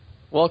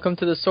Welcome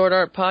to the Sword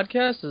Art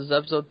Podcast. This is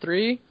episode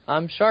 3.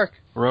 I'm Shark.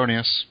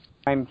 Erroneous.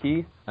 I'm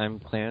Keith. I'm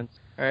Clarence.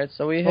 Alright,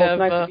 so we Well, have...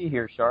 it's nice to be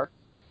here, Shark.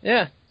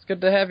 Yeah, it's good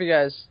to have you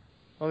guys.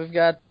 Well, we've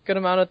got a good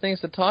amount of things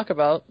to talk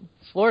about.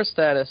 Floor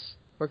status.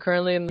 We're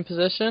currently in the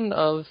position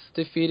of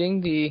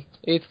defeating the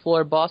 8th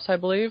floor boss, I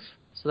believe.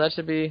 So that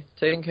should be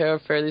taken care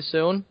of fairly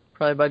soon.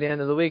 Probably by the end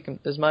of the week,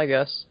 is my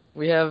guess.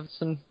 We have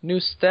some new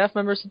staff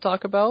members to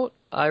talk about.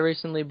 I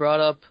recently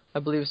brought up, I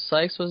believe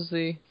Sykes was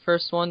the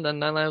first one, then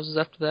Nine Lives was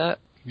after that.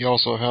 You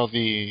also have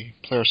the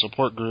player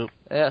support group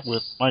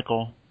with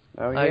Michael.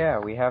 Oh, yeah,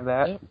 we have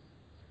that. Yep.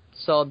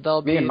 So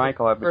they'll be Me and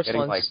Michael have been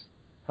getting, ones.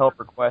 help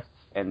requests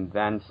and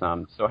then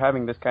some. So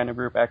having this kind of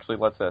group actually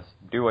lets us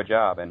do a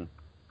job and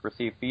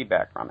receive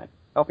feedback from it,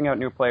 helping out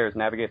new players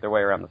navigate their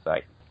way around the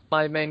site.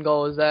 My main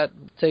goal is that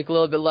take a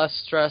little bit less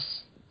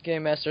stress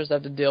game masters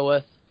have to deal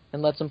with,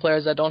 and let some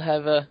players that don't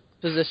have a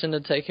position to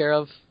take care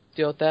of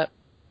deal with that.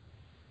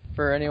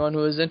 For anyone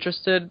who is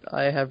interested,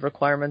 I have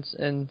requirements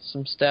and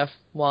some staff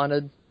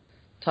wanted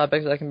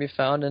topics that can be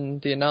found in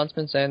the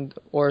announcements and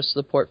or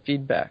support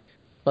feedback.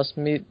 Must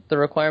meet the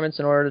requirements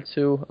in order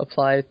to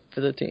apply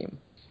to the team.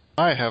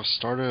 I have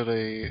started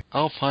a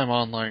Alfheim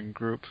Online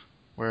group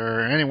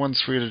where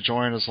anyone's free to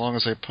join as long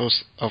as they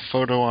post a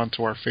photo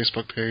onto our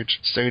Facebook page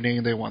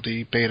stating they want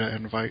the beta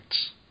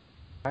invites.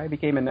 I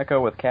became a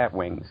Neko with cat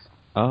wings.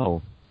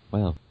 Oh,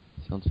 well,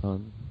 sounds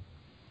fun.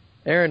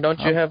 Aaron, don't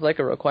you have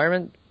a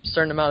requirement?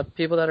 Certain amount of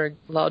people that are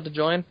allowed to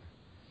join?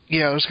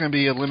 Yeah, there's going to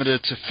be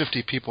limited to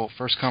 50 people.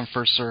 First come,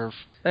 first serve.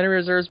 Any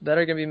reserves that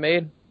are going to be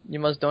made, you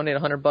must donate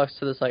 $100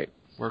 to the site.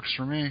 Works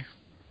for me.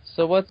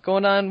 So what's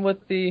going on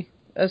with the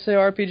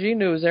SARPG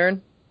news,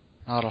 Aaron?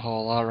 Not a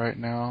whole lot right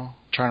now.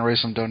 Trying to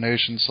raise some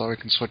donations so we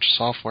can switch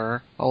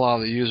software. A lot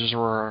of the users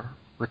were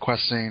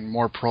requesting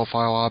more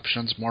profile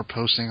options, more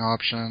posting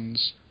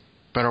options,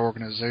 better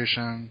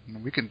organization.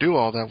 And we can do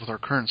all that with our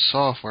current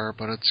software,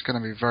 but it's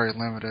going to be very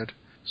limited.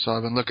 So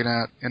I've been looking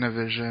at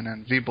Innovision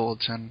and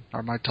vBulletin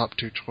are my top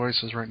 2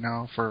 choices right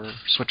now for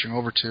switching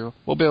over to.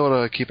 We'll be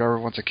able to keep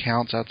everyone's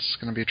accounts. That's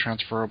going to be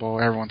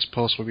transferable. Everyone's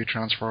posts will be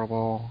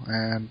transferable,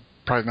 and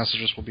private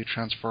messages will be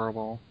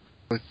transferable.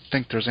 I don't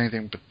think there's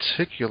anything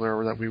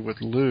particular that we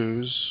would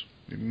lose.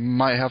 We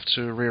might have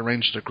to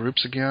rearrange the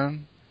groups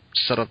again,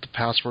 set up the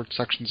password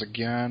sections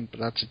again, but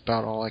that's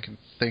about all I can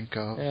think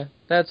of. Yeah,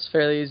 that's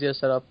fairly easy to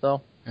set up,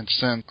 though. And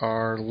since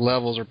our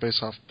levels are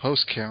based off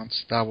post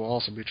counts, that will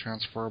also be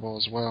transferable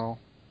as well.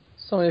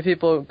 So many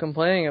people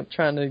complaining of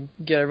trying to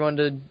get everyone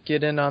to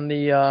get in on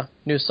the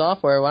new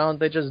software. Why don't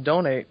they just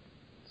donate?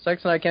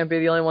 Sykes and I can't be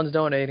the only ones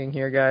donating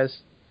here, guys.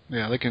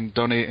 Yeah, they can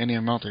donate any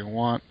amount they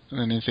want.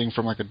 Anything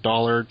from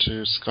 $1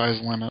 to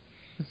sky's the limit.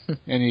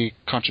 Any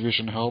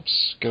contribution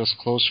helps get us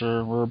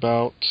closer. We're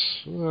about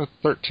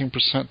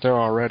 13% there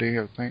already,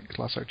 I think,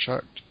 last I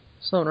checked.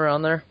 Something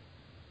around there.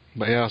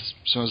 But yeah, as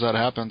soon as that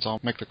happens, I'll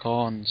make the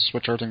call and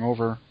switch everything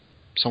over.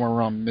 Somewhere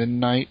around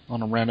midnight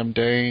on a random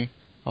day,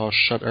 I'll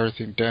shut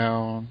everything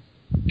down,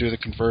 do the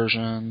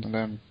conversion, and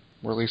then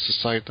release the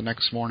site the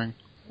next morning.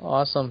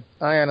 Awesome.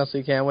 I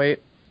honestly can't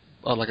wait.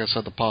 Like I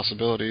said, the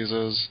possibilities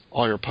is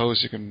all your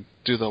posts, you can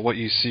do the what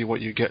you see, what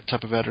you get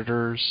type of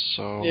editors.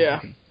 So yeah. You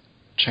can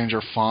change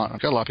your font.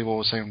 I've got a lot of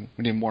people saying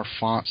we need more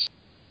fonts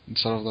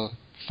instead of the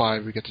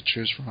 5 we get to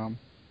choose from.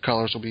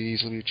 Colors will be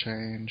easily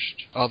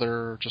changed.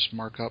 Other just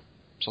markup.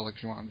 So like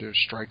if you want to do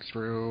strike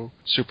through,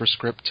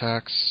 superscript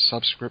text,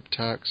 subscript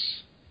text,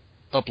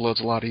 upload's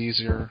a lot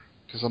easier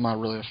because I'm not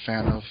really a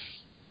fan of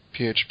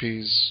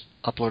PHP's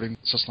uploading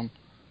system.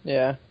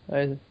 Yeah,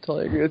 I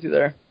totally agree with you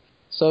there.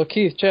 So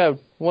Keith, Chad,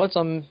 what's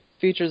some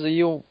features that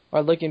you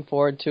are looking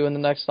forward to in the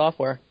next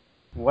software?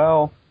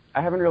 Well,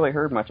 I haven't really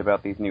heard much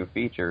about these new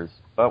features,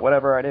 but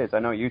whatever it is, I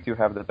know you two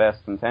have the best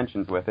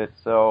intentions with it,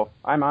 so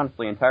I'm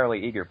honestly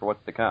entirely eager for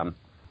what's to come.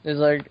 Is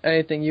there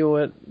anything you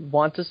would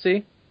want to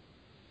see?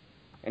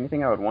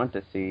 Anything I would want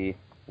to see?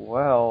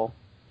 Well,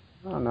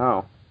 I don't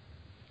know.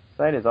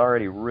 The site is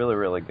already really,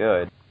 really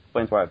good.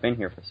 Explains why I've been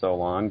here for so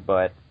long,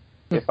 but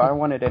if I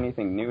wanted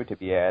anything new to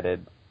be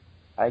added,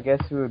 I guess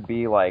it would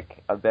be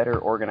like a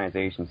better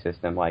organization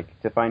system,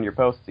 like to find your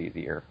posts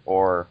easier,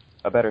 or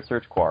a better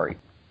search query.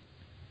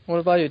 What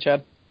about you,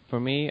 Chad? For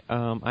me,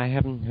 I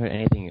haven't heard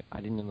anything. I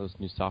didn't know those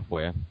new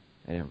software.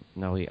 I don't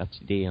know really up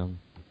to date on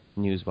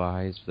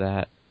news-wise for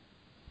that.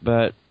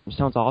 But it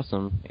sounds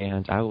awesome,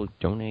 and I will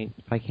donate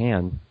if I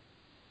can.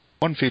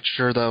 One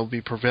feature that will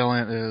be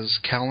prevalent is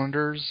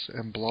calendars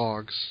and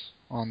blogs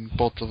on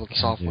both of the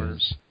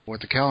softwares.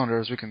 With the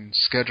calendars, we can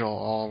schedule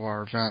all of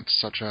our events,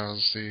 such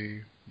as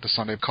the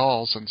Sunday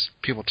calls, since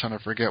people tend to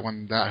forget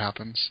when that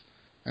happens.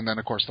 And then,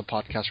 of course, the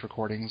podcast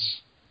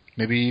recordings.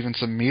 Maybe even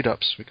some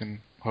meetups. We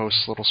can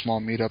host little small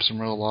meetups in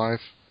real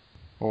life.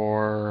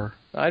 Or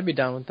I'd be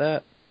down with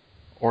that.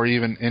 Or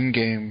even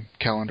in-game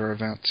calendar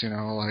events,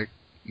 like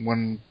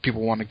when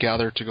people want to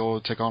gather to go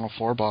take on a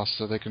floor boss,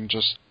 so they can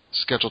just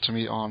schedule to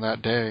meet on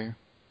that day.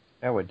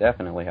 That would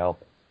definitely help.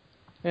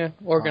 Yeah,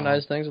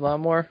 organize things a lot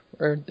more,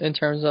 or in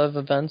terms of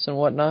events and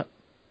whatnot.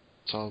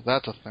 So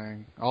that's a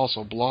thing.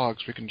 Also,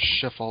 blogs. We can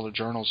shift all the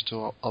journals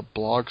to a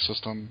blog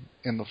system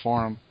in the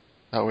forum.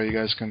 That way you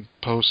guys can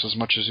post as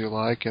much as you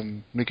like,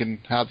 and we can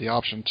have the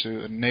option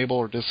to enable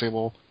or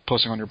disable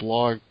posting on your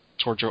blog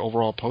towards your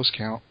overall post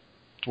count,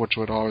 which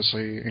would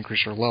obviously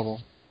increase your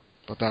level.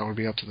 But that would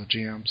be up to the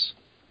GMs.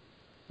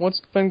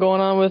 What's been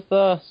going on with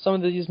some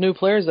of these new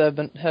players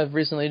that have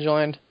recently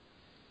joined?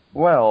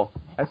 Well,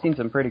 I've seen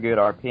some pretty good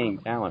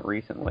RPing talent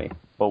recently,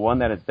 but one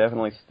that has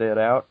definitely stood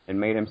out and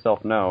made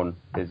himself known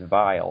is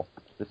Vile,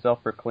 the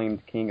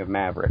self-proclaimed king of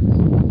Mavericks.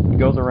 He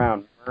goes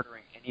around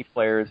murdering any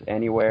players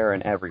anywhere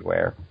and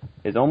everywhere.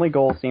 His only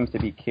goal seems to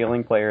be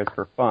killing players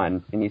for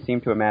fun, and he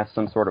seems to amass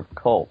some sort of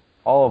cult,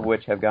 all of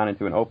which have gone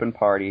into an open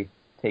party,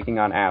 taking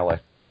on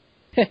Alex.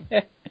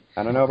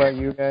 I don't know about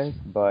you guys,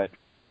 but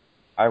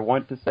I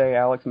want to say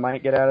Alex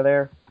might get out of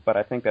there, but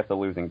I think that's a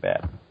losing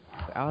bet.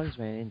 Alex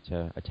ran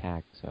into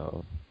attack,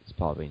 so there's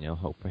probably no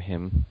hope for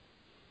him.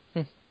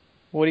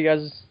 What do you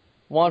guys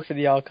want for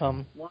the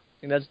outcome? I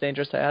think that's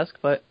dangerous to ask,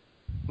 but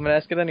I'm going to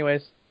ask it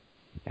anyways.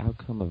 The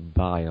outcome of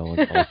Vile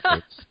and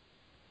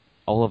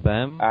all all of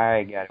them?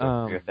 I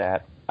gotta agree with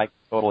that. I can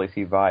totally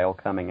see Vile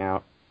coming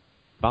out.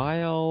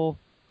 Vile,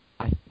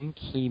 I think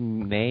he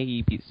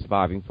may be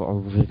surviving for a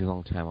really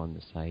long time on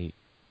the site.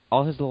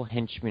 All his little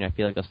henchmen, I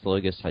feel like, are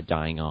slowly going to start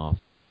dying off.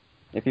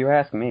 If you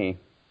ask me,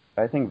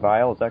 I think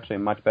Vile is actually a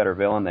much better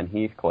villain than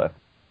Heathcliff.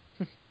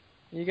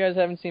 You guys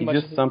haven't seen He's much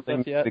just of something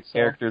Heathcliff yet, the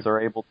characters are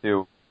able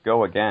to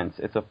go against.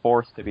 It's a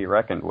force to be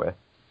reckoned with.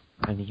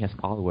 And he has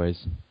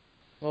followers.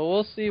 Well,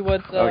 we'll see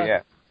what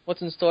yeah.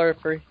 what's in store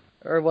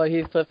or what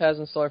Heathcliff has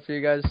in store for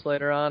you guys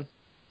later on.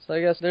 So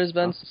I guess there's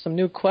been some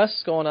new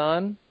quests going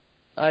on.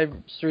 I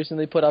just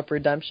recently put up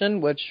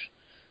Redemption, which,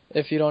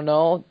 if you don't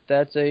know,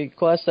 that's a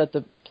quest that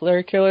the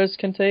player killers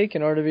can take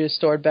in order to be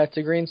restored back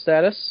to green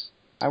status.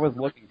 I was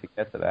looking to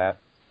get to that.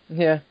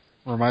 Yeah.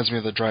 Reminds me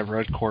of the Drive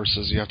Red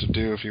courses you have to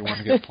do if you want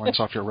to get points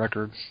off your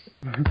record.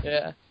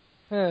 Yeah.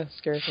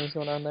 Scary things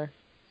going on there.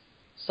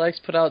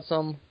 Sykes put out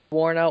some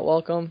Worn Out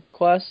Welcome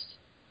quest.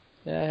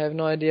 Yeah, I have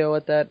no idea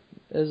what that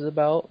is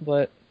about,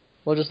 but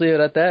we'll just leave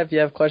it at that. If you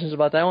have questions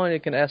about that one, you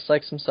can ask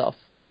Sykes himself.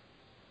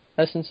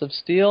 Essence of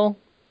Steel,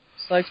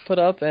 Sykes put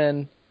up,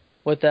 and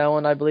with that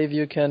one, I believe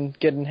you can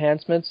get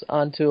enhancements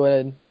onto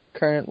a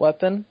current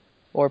weapon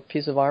or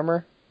piece of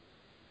armor.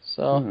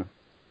 So,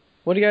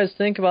 what do you guys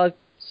think about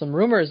some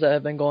rumors that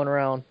have been going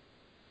around?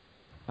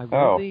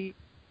 The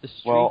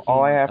well,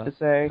 all I have to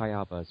say,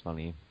 Kayaba is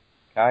funny.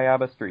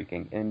 Kayaba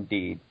streaking,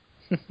 indeed.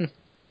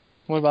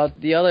 What about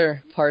the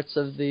other parts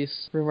of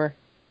this rumor?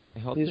 I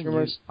hope these the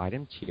rumors new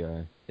item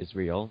tier is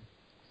real.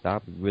 That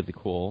would be really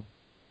cool.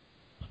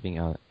 Being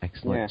an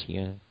excellent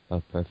tier.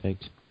 Oh,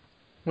 perfect.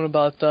 What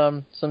about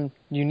some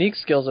unique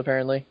skills,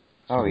 apparently?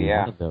 Oh,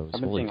 yeah. I've been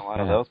seeing a lot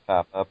of those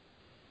pop up.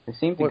 They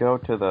seem to go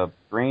to the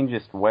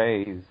strangest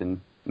ways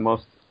and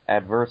most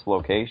adverse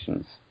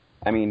locations.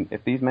 I mean,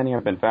 if these many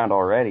have been found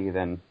already,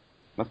 then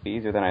it must be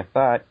easier than I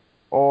thought,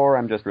 or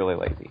I'm just really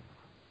lazy.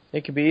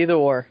 It could be either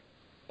or.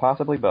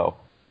 Possibly both.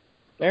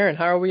 Aaron,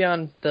 how are we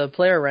on the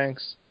player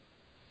ranks?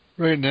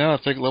 Right now, I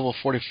think level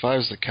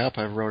 45 is the cap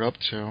I've wrote up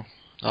to.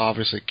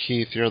 Obviously,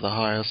 Keith, you're the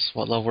highest.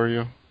 What level are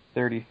you?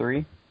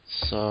 33.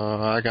 So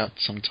I got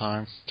some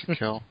time to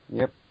kill.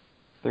 Yep.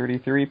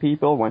 33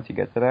 people. Once you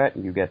get to that,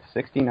 you get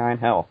 69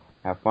 health.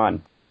 Have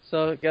fun.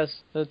 So I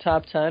guess the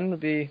top 10 would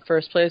be,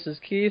 first place is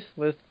Keith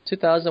with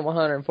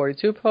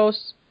 2,142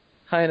 posts.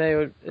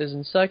 Heine is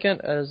in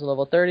second as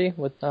level 30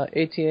 with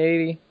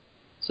 1880.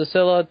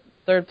 Cecilia,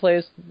 third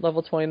place,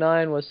 level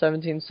 29 with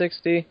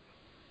 1760.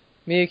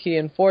 Miyaki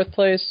in fourth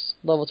place,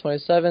 level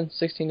 27,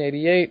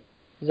 1688.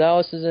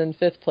 Zalis is in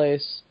fifth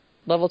place,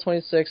 level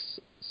 26,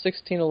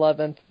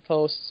 1611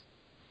 posts.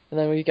 And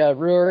then we got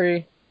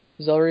Ruri,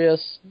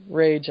 Zelrius,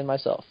 Rage, and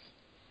myself.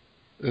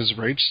 Is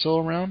Rage still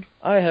around?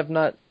 I have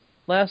not.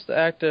 Last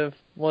active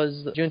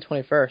was June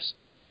 21st.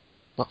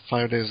 About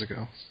 5 days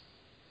ago.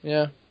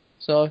 Yeah,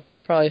 so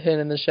probably hidden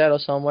in the shadow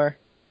somewhere.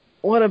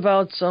 What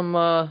about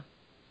some,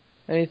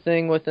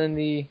 anything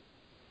within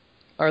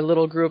our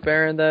little group,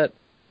 Aaron, that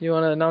you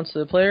want to announce to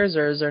the players,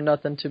 or is there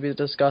nothing to be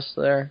discussed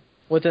there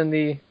within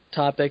the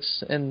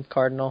topics in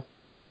Cardinal?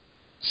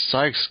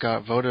 Sykes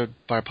got voted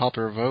by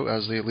popular vote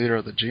as the leader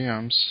of the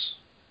GMs.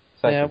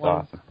 Sykes is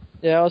awesome.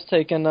 Yeah, I was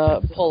taking a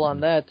poll on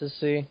that to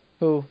see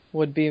who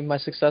would be my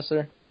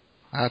successor.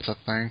 That's a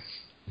thing.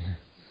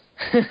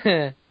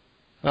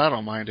 I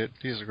don't mind it.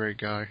 He's a great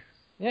guy.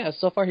 Yeah,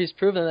 so far he's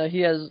proven that he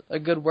has a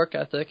good work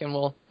ethic and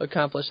will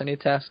accomplish any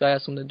task I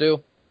ask him to do.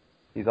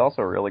 He's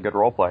also a really good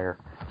role player.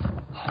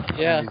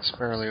 Yeah. He's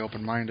fairly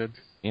open-minded.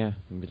 Yeah,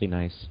 really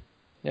nice.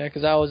 Yeah,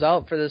 because I was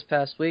out for this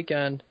past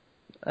weekend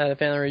at a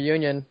family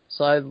reunion,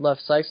 so I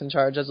left Sykes in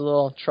charge as a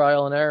little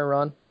trial and error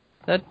run.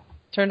 That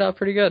turned out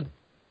pretty good.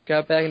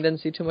 Got back and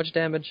didn't see too much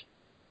damage.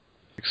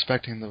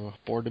 Expecting the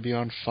board to be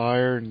on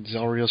fire and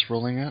Zelrius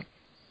ruling it?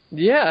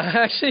 Yeah,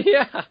 actually,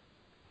 yeah.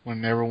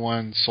 When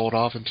everyone sold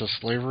off into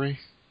slavery?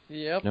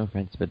 Yep. No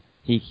offense, but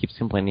he keeps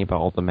complaining about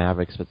all the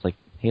Mavericks, but it's like,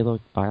 hey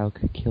look, Vile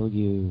could kill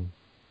you.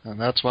 And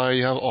that's why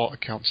you have alt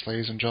accounts,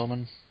 ladies and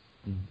gentlemen.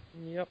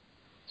 Yep.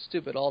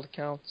 Stupid alt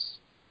accounts.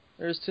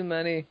 There's too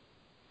many.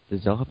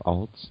 Does Zell have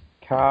alts?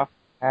 Cop,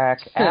 hack,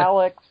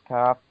 Alex,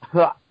 cop.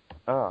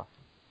 Oh,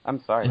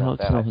 I'm sorry Well, about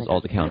it's that. not his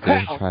alt account.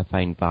 Go try to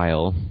find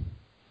Vile.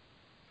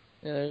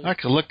 Yeah, I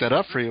could look that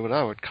up for you, but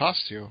that would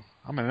cost you.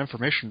 I'm an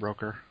information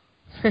broker.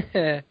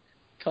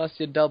 cost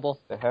you double.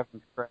 The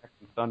heavens crack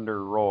and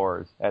thunder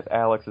roars as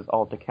Alex's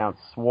alt accounts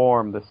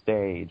swarm the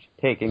stage,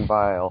 taking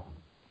Vile.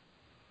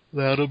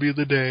 That'll be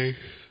the day.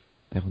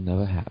 That will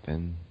never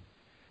happen.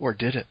 Or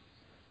did it?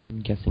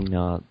 I'm guessing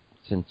not,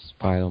 since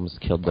Vile almost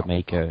killed the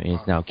Maker and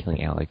is now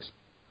killing Alex.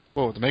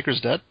 Whoa, the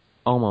Maker's dead?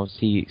 Almost.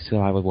 He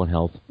survived with 1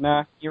 health.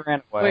 Nah, he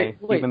ran away,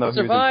 Wait, even though he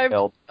was survived?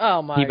 killed.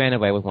 Oh my. He ran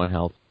away with 1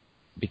 health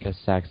because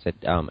Sack said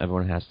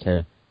everyone has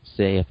to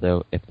say if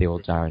they will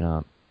die or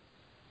not.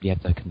 You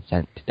have to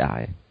consent to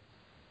die.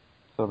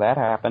 So that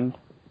happened.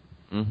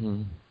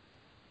 Mm-hmm.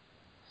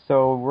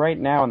 So right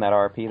now in that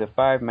RP, the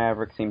 5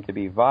 Mavericks seem to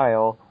be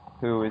Vile,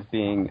 who is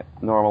being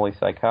normally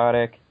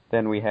psychotic.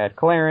 Then we had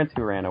Clarence,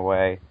 who ran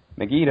away.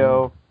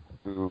 Megiddo,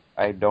 who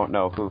I don't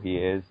know who he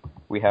is.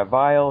 We have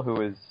Vile,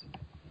 who is...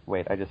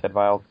 Wait, I just said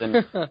Vile.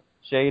 Then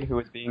Shade, who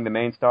is being the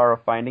main star of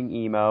Finding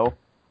Emo.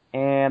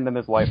 And then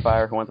there's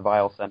Lightfire, who wants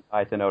Vile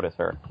Senpai to notice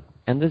her.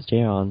 And there's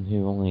Daron,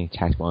 who only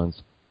attacked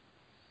once.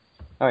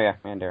 Oh yeah,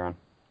 and Darren.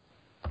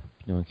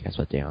 No one cares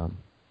about Daron.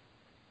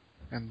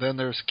 And then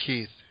there's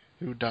Keith,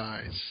 who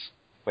dies.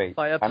 Wait,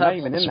 By a I'm not pebble.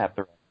 even in that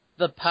thread.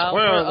 The power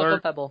Spoiler of a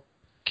alert. pebble.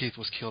 Keith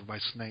was killed by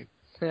Snape.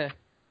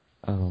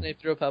 Oh. Snape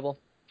threw a pebble,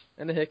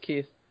 and it hit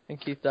Keith, and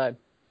Keith died.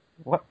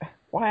 What?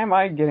 Why am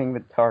I getting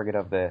the target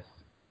of this?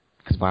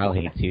 Because Vile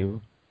hates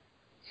you.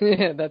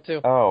 Yeah, that too.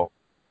 Oh,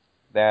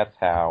 that's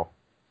how.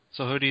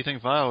 So who do you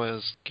think Vile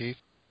is, Keith?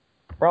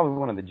 Probably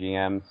one of the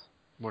GMs.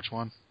 Which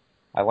one?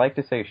 I like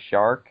to say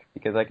Shark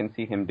because I can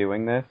see him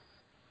doing this,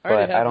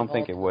 already but have I don't them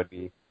think all. it would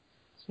be.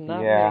 It's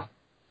not Yeah.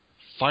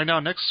 Find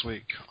out next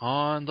week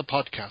on the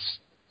podcast.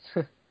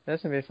 me.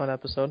 That's gonna be a fun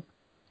episode.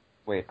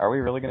 Wait, are we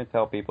really going to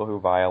tell people who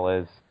Vile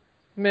is?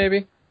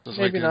 Maybe. Does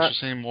it Maybe make it not.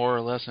 interesting, more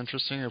or less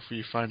interesting, if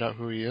we find out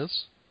who he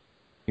is?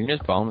 You can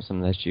just promise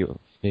them that you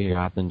figure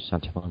out and just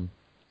not tell them.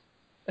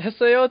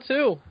 SAO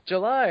 2,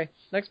 July,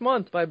 next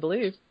month, I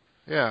believe.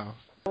 Yeah.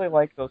 I really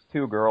like those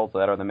 2 girls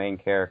that are the main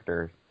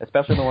characters,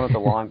 especially the one with the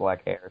long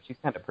black hair. She's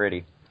kind of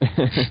pretty.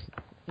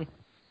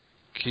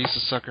 Keith's a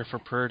sucker for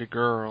pretty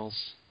girls.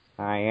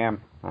 I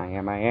am. Have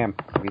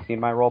you seen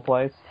my role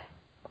plays?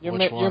 You're,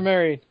 Which one? you're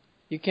married.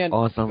 You can't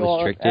Oh, it's go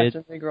unrestricted?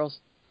 after me girls.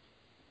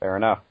 Fair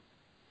enough.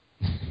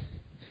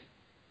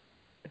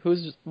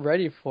 Who's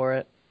ready for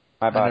it?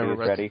 My I body never is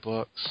read ready. the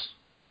books.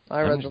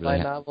 I I'm read the really light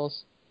happy.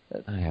 novels.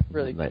 I have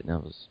Really read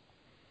novels.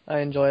 I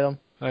enjoy them.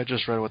 I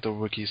just read what the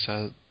wiki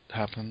said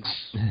happens.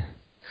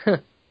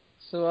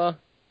 So,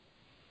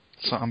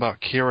 Something about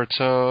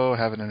Kirito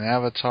having an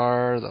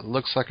avatar that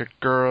looks like a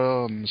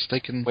girl and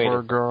mistaken Wait, for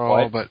a girl,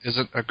 what? but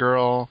isn't a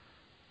girl.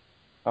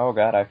 Oh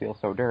god, I feel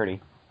so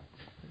dirty.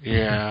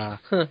 Yeah.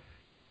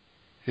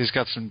 He's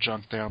got some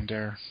junk down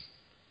there.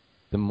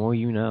 The more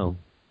you know.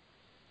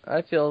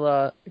 I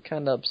feel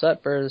kind of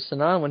upset for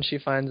Sanan when she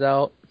finds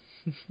out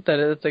that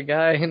it's a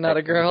guy, not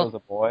a Kirito's girl. a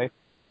boy.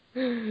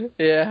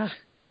 Yeah.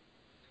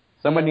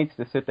 Someone needs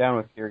to sit down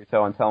with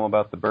Kirito and tell him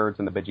about the birds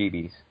and the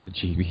bejeebies. The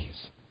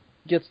GBs.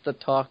 Gets to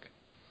talk.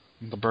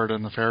 The bird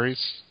and the fairies.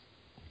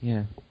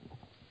 Yeah.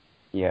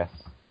 Yes.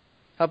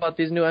 How about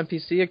these new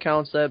NPC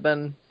accounts that have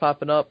been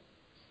popping up?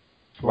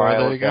 Who are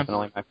Vile they is again?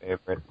 definitely my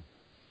favorite.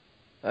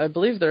 I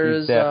believe there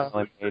He's is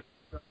definitely made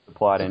the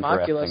plot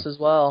Homunculus interesting. as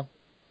well.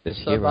 This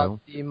It's hero. about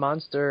the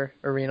monster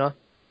arena.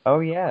 Oh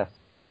yes.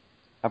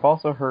 I've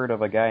also heard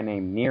of a guy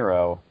named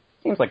Nero.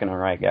 Seems like an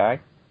alright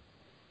guy.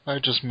 I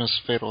just miss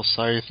Fatal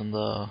Scythe in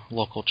the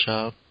local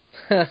chat.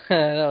 That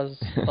was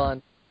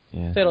fun.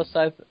 Yeah. Fatal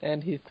Scythe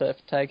and Heathcliff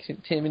tag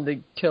teaming to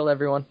kill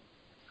everyone.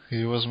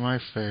 He was my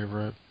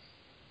favorite.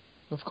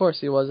 Of course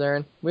he was,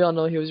 Aaron. We all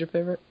know he was your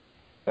favorite.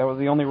 That was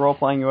the only role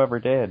playing you ever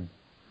did.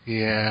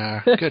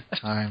 Yeah, good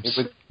times. It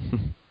was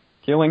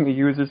killing the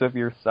users of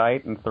your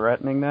site and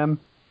threatening them.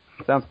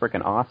 Sounds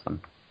freaking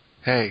awesome.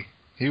 Hey,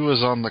 he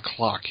was on the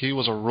clock. He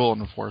was a rule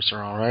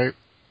enforcer, alright?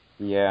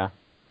 Yeah.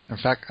 In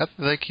fact, I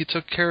think he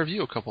took care of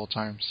you a couple of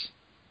times.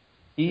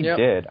 He Yep.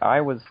 did.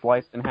 I was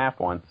sliced in half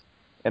once.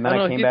 And then I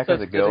know I came back as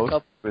a Heathcliff did a ghost.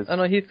 couple- I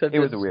know Heathcliff It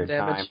was did a weird some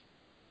damage. time.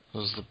 It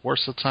was the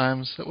worst of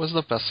times. It was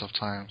the best of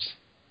times.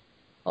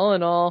 All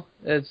in all,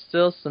 it's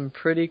still some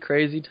pretty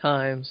crazy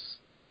times.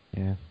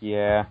 Yeah.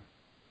 Yeah.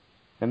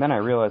 And then I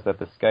realized that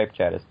the Skype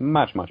chat is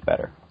much, much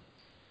better.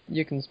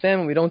 You can spam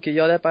and we don't get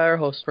yelled at by our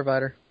host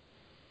provider.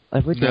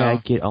 Every day No. I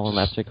get on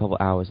after a couple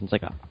hours and it's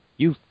like,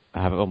 you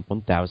have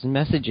 1,000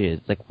 messages.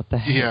 It's like, what the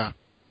heck? Yeah.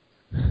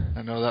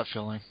 I know that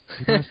feeling.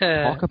 What do you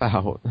guys talk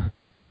about?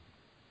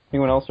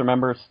 Anyone else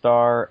remember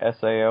Star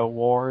SAO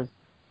Wars?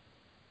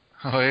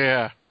 Oh,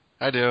 yeah.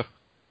 I do.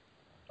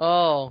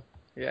 Oh,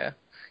 yeah.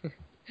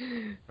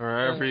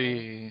 Where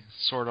every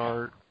Sword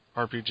Art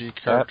RPG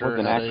That character was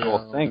an had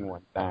actual thing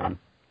one time.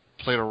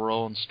 played a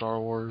role in Star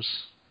Wars.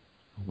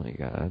 Oh my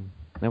god.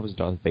 That was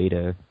Darth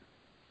Vader.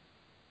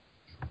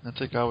 I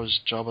think I was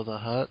Jabba the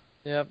Hutt.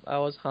 Yep, I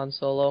was Han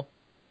Solo.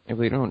 If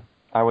we don't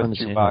I was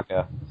understand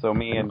Chewbacca. So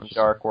me and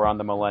Shark were on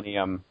the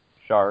Millennium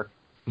Shark.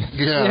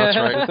 Yeah, that's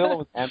right. Priscilla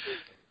was empty.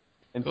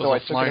 And It so was I a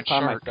took it flying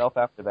upon shark. myself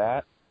after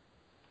that.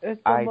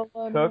 It's I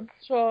Millennium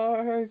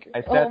Shark.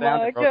 I sat Oh down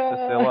my and wrote God.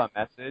 Priscilla a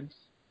message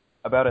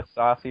about a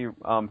saucy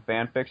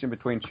fan fiction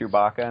between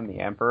Chewbacca and the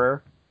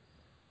Emperor.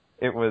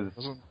 It was...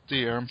 Wasn't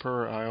the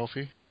Emperor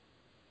Iolfi?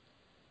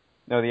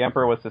 No, the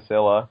Emperor was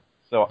Priscilla,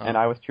 so Oh. and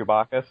I was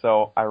Chewbacca,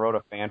 so I wrote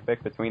a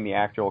fanfic between the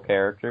actual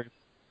characters.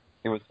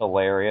 It was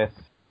hilarious.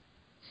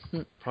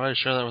 Probably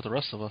share that with the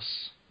rest of us.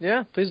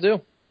 Yeah, please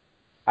do.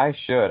 I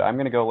should. I'm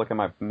going to go look at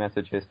my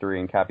message history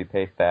and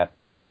copy-paste that.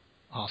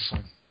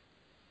 Awesome.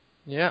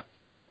 Yeah.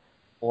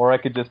 Or I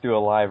could just do a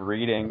live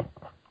reading.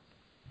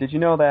 Did you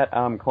know that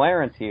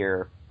Clarence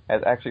here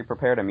has actually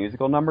prepared a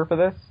musical number for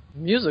this?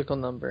 Musical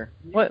number.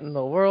 What in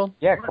the world?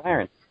 Yeah,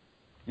 Clarence.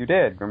 You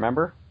did,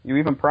 remember? You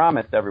even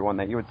promised everyone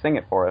that you would sing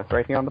it for us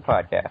right here on the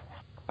podcast.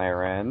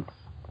 Clarence.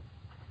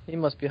 He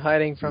must be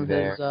hiding from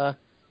There. his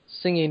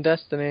singing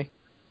destiny.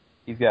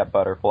 He's got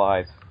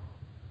butterflies.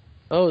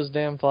 Those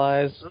damn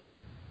flies.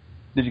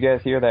 Did you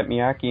guys hear that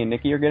Miyaki and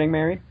Nikki are getting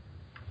married?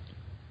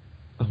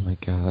 Oh my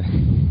god.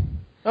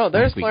 Oh,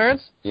 there's Sweet.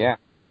 Clarence. Yeah.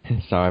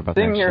 Sorry about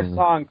Sing that. your Shannon.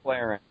 song,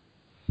 Clarence.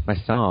 My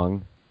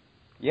song?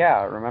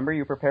 Yeah, remember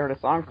you prepared a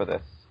song for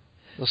this.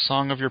 The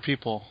Song of Your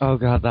People. Oh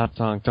god, that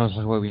song. Don't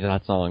talk about me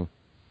that song.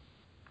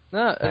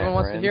 No, everyone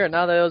wants to hear it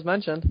now that it was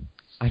mentioned.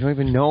 I don't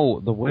even know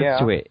the words Yeah.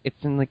 to it. It's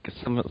in like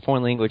some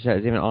foreign language that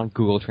is even on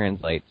Google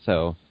Translate,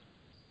 so...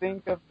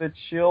 Think of the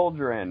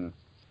children.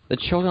 The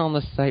children on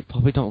the site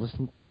probably don't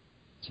listen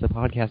to the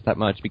podcast that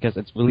much because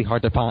it's really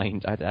hard to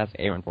find. I had to ask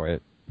Aaron for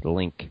it. The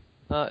link.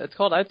 It's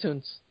called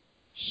iTunes.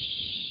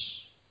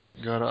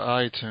 You go to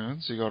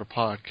iTunes, you go to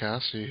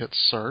podcasts, you hit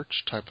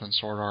search, type in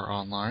Sword Art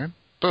Online.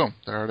 Boom,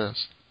 there it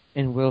is.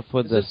 And Will,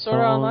 for Is the it Sword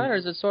Art song... Online or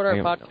is it Sword Art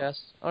Yeah. Podcast?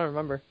 I don't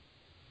remember.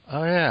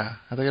 Oh yeah,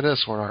 I think it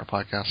is Sword Art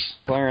Podcast.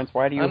 Clarence,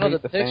 why do you I know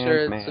hate the the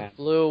picture. fans, It's man?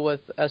 blue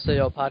with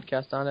SAO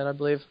Podcast on it, I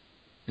believe.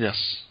 Yes.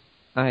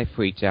 I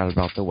freaked out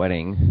about the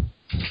wedding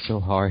so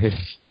hard.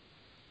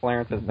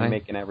 Clarence has been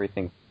making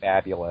everything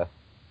fabulous.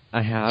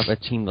 I have a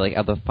team of like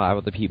other 5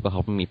 other people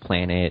helping me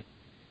plan it,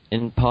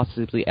 and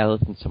possibly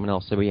Ellis and someone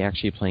else will be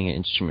actually playing an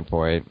instrument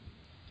for it.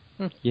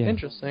 Yeah.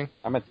 Interesting.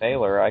 I'm a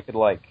tailor. I could,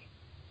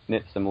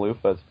 knit some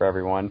loofahs for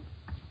everyone.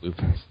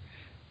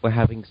 We're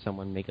having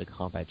someone make a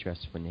combat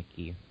dress for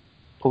Nikki.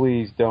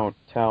 Please don't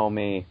tell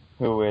me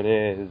who it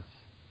is.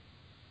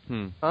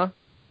 Huh?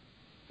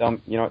 You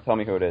know what? Tell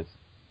me who it is.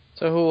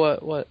 So who,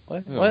 what?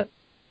 Who? What?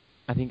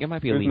 I think it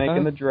might be Who's Alifa.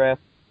 making the dress?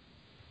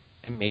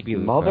 And maybe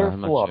Alifa, Mother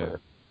I'm not Flubber. sure.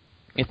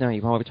 If not,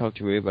 you probably talk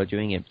to Rue about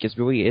doing it, because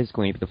Rue is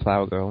going to be the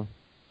flower girl.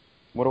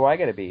 What do I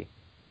gotta be?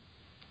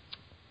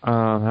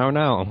 I don't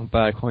know,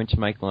 but according to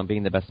Michael, I'm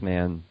being the best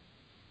man.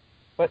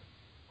 But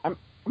I'm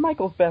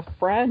Michael's best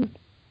friend.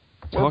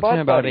 We're Talk to him butt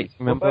about buddies. it.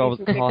 Remember We're over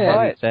buddies the who call kick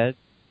how he butt. said?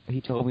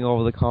 He told me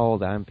over the call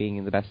that I'm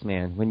being the best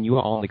man, when you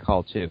were on the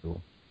call too.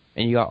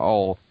 And you got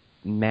all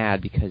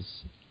mad because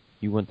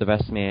you weren't the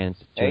best man to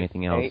do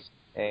anything else.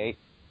 Hey,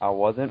 I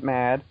wasn't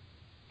mad.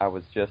 I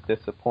was just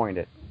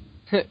disappointed.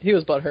 He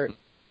was butthurt.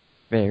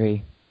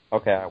 Very.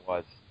 Okay, I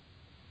was.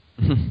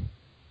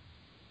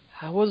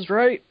 I was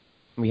right.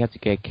 We have to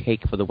get a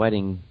cake for the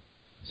wedding.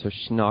 So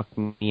Schnock,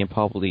 me, and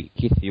probably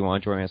Keith, if you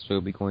want to join us,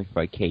 we'll be going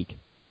for a cake.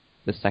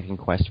 The second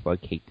quest for a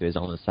cake there is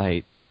on the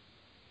site.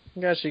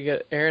 You guys should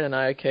get Aaron and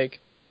I a cake.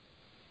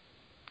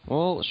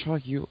 Well,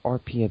 Schnock, you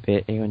RP a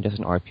bit. Aaron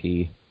doesn't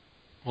RP.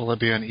 Will it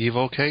be an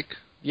Evo cake?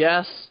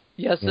 Yes.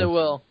 Yes, Yes. it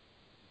will.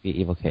 Be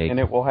evil cake. And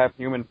it will have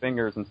human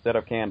fingers instead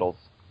of candles.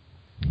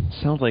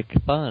 Sounds like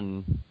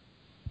fun.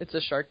 It's a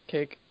shark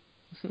cake.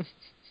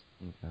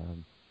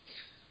 Um,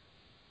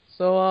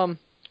 So,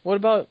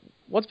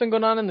 what's been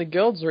going on in the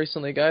guilds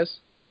recently, guys?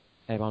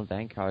 Avon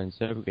Vanguard and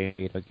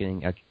Silvergate are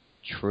getting a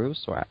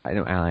truce, or I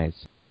know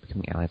allies.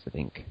 Becoming allies, I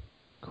think.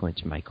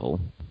 According to Michael.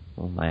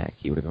 Or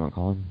Mayaki, whatever you want to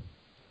call him.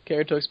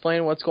 Care to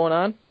explain what's going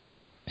on?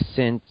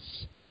 Since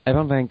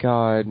Avon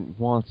Vanguard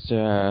wants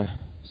to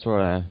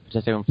sort of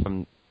protect everyone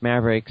from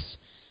Mavericks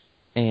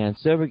and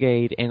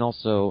Silvergate, and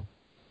also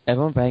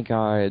Avon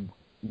Vanguard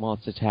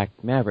wants to attack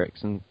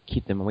Mavericks and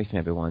keep them away from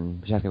everyone,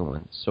 protect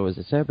everyone. So is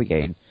the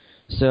Silvergate.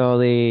 So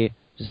they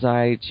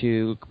decide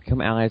to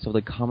become allies with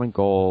a common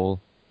goal,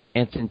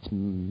 and since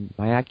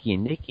Mayaki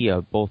and Nikki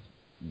are both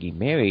getting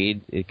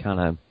married, it kind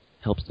of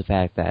helps the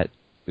fact that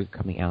we're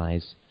becoming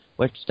allies.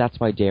 Which, that's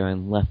why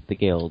Darren left the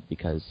guild,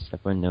 because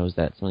everyone knows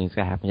that something's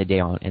going to happen to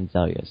Darren and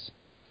Zelius.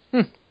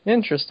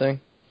 Interesting.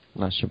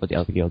 I'm not sure about the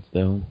other guilds,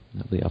 though.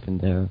 Not really up in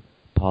their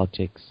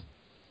politics.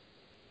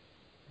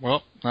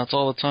 Well, that's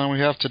all the time we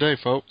have today,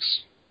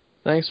 folks.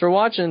 Thanks for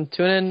watching.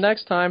 Tune in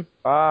next time.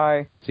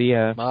 Bye. See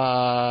ya.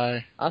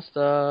 Bye.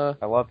 Hasta.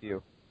 I love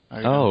you. How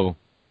you doing? Oh.